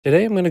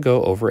Today I'm going to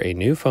go over a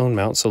new phone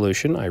mount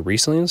solution I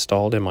recently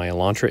installed in my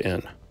Elantra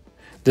N.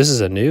 This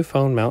is a new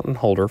phone mount and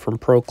holder from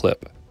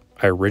ProClip.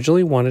 I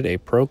originally wanted a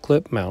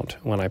ProClip mount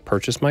when I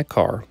purchased my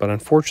car, but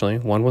unfortunately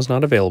one was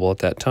not available at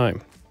that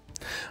time.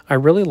 I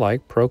really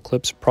like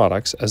ProClip's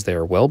products as they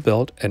are well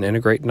built and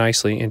integrate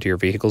nicely into your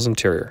vehicle's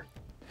interior.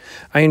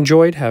 I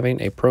enjoyed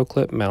having a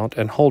ProClip mount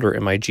and holder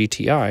in my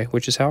GTI,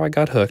 which is how I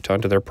got hooked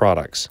onto their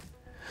products.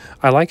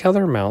 I like how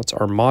their mounts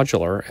are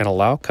modular and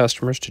allow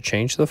customers to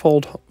change the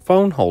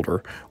phone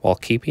holder while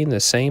keeping the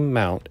same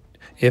mount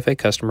if a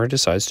customer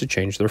decides to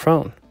change their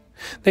phone.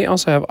 They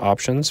also have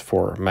options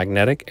for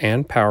magnetic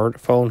and powered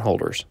phone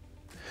holders.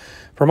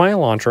 For my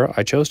Elantra,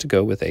 I chose to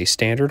go with a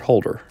standard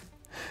holder.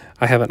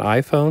 I have an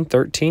iPhone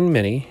 13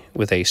 mini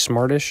with a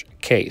smartish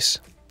case.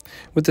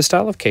 With the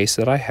style of case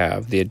that I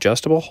have, the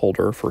adjustable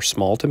holder for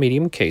small to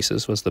medium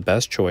cases was the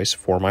best choice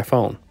for my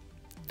phone.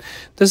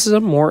 This is a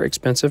more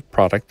expensive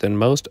product than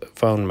most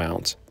phone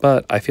mounts,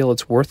 but I feel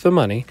it's worth the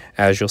money,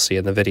 as you'll see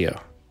in the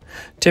video.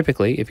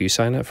 Typically, if you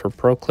sign up for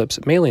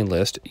ProClip's mailing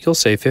list, you'll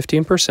save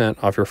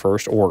 15% off your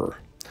first order.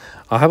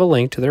 I'll have a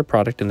link to their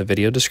product in the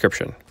video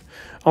description.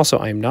 Also,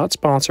 I am not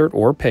sponsored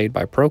or paid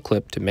by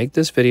ProClip to make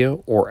this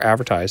video or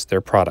advertise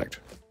their product.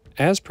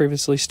 As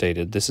previously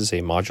stated, this is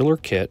a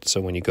modular kit, so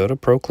when you go to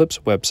ProClip's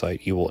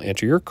website, you will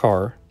enter your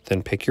car,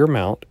 then pick your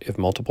mount if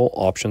multiple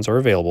options are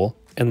available,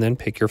 and then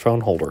pick your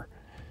phone holder.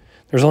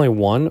 There's only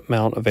one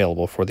mount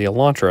available for the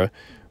Elantra,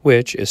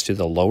 which is to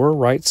the lower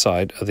right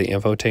side of the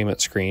infotainment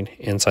screen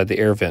inside the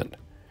air vent.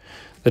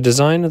 The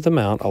design of the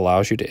mount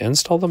allows you to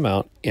install the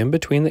mount in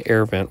between the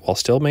air vent while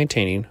still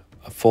maintaining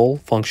a full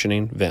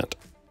functioning vent.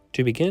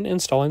 To begin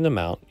installing the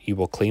mount, you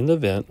will clean the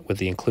vent with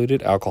the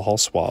included alcohol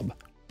swab.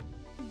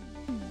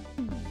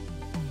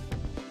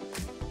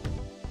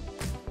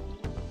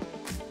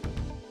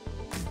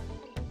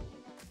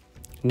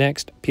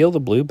 Next, peel the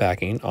blue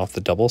backing off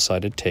the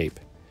double-sided tape.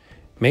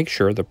 Make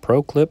sure the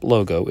ProClip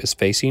logo is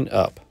facing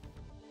up.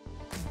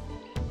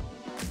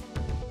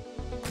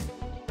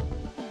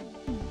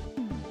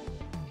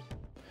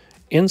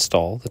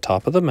 Install the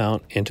top of the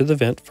mount into the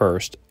vent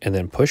first, and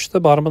then push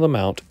the bottom of the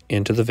mount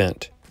into the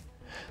vent.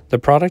 The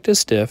product is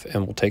stiff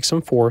and will take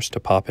some force to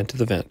pop into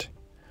the vent.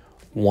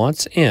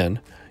 Once in,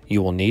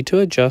 you will need to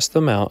adjust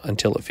the mount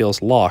until it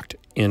feels locked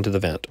into the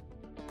vent.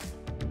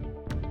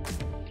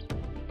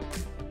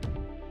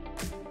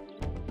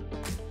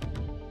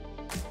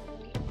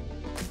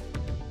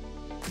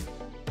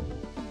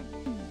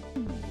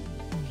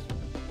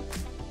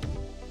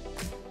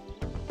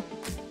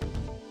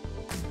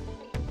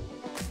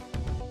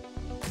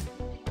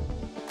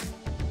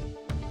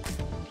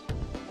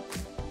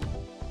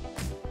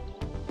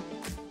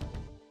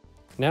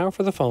 Now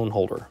for the phone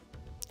holder.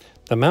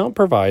 The mount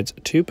provides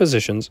two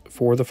positions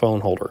for the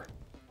phone holder.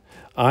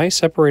 I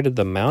separated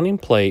the mounting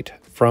plate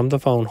from the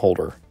phone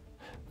holder,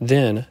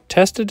 then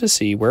tested to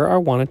see where I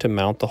wanted to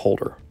mount the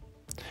holder.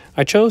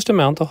 I chose to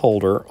mount the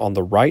holder on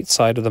the right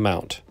side of the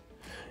mount.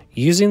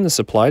 Using the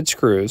supplied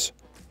screws,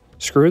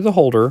 screw the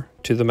holder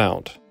to the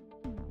mount.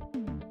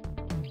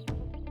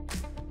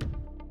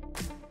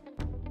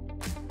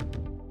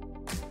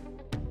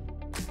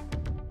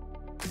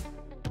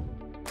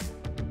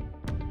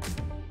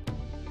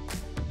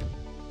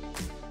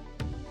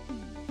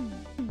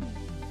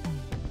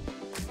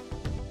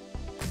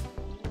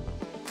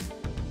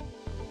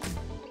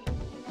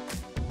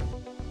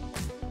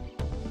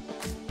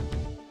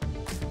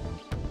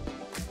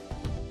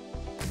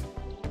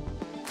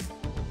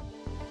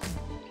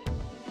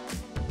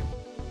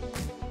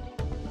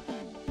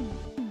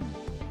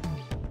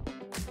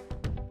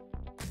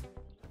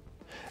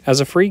 As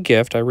a free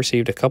gift, I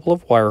received a couple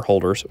of wire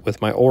holders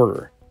with my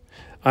order.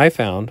 I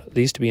found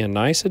these to be a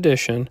nice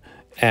addition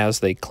as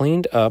they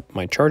cleaned up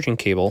my charging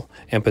cable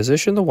and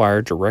positioned the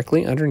wire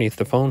directly underneath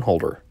the phone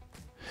holder.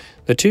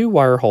 The two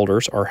wire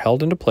holders are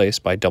held into place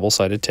by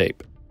double-sided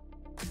tape.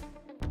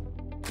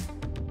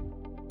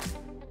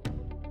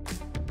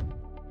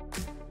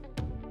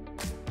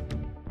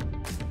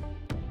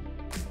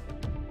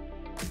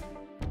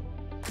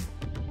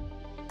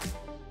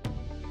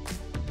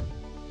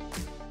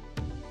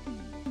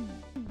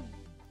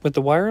 With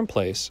the wire in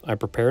place, I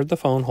prepared the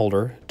phone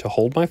holder to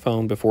hold my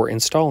phone before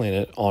installing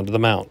it onto the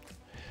mount.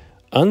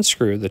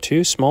 Unscrew the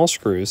two small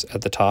screws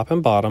at the top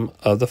and bottom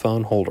of the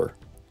phone holder.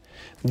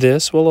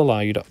 This will allow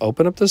you to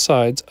open up the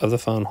sides of the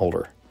phone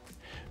holder.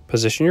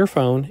 Position your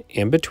phone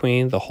in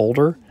between the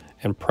holder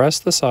and press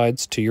the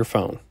sides to your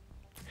phone.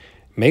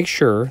 Make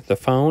sure the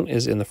phone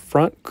is in the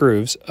front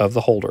grooves of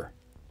the holder.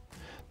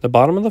 The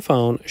bottom of the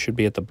phone should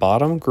be at the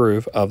bottom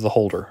groove of the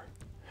holder.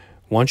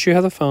 Once you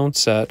have the phone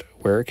set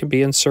where it can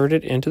be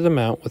inserted into the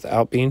mount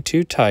without being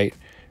too tight,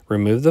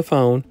 remove the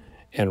phone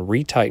and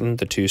retighten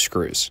the two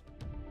screws.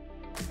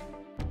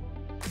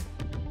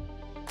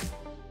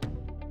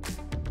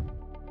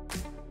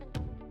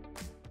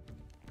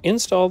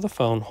 Install the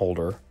phone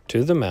holder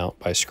to the mount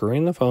by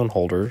screwing the phone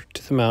holder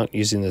to the mount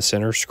using the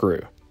center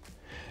screw.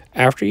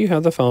 After you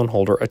have the phone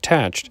holder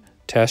attached,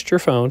 test your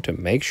phone to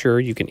make sure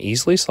you can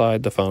easily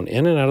slide the phone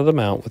in and out of the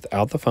mount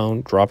without the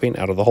phone dropping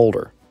out of the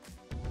holder.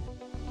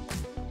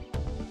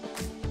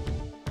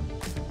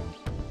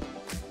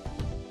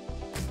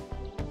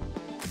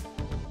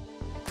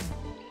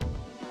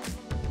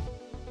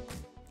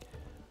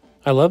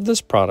 I love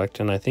this product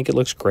and I think it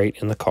looks great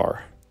in the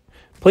car.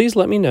 Please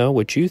let me know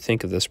what you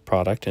think of this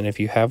product and if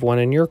you have one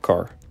in your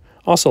car.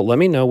 Also, let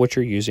me know what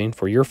you're using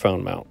for your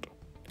phone mount.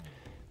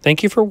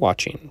 Thank you for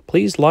watching.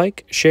 Please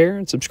like, share,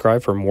 and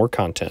subscribe for more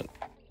content.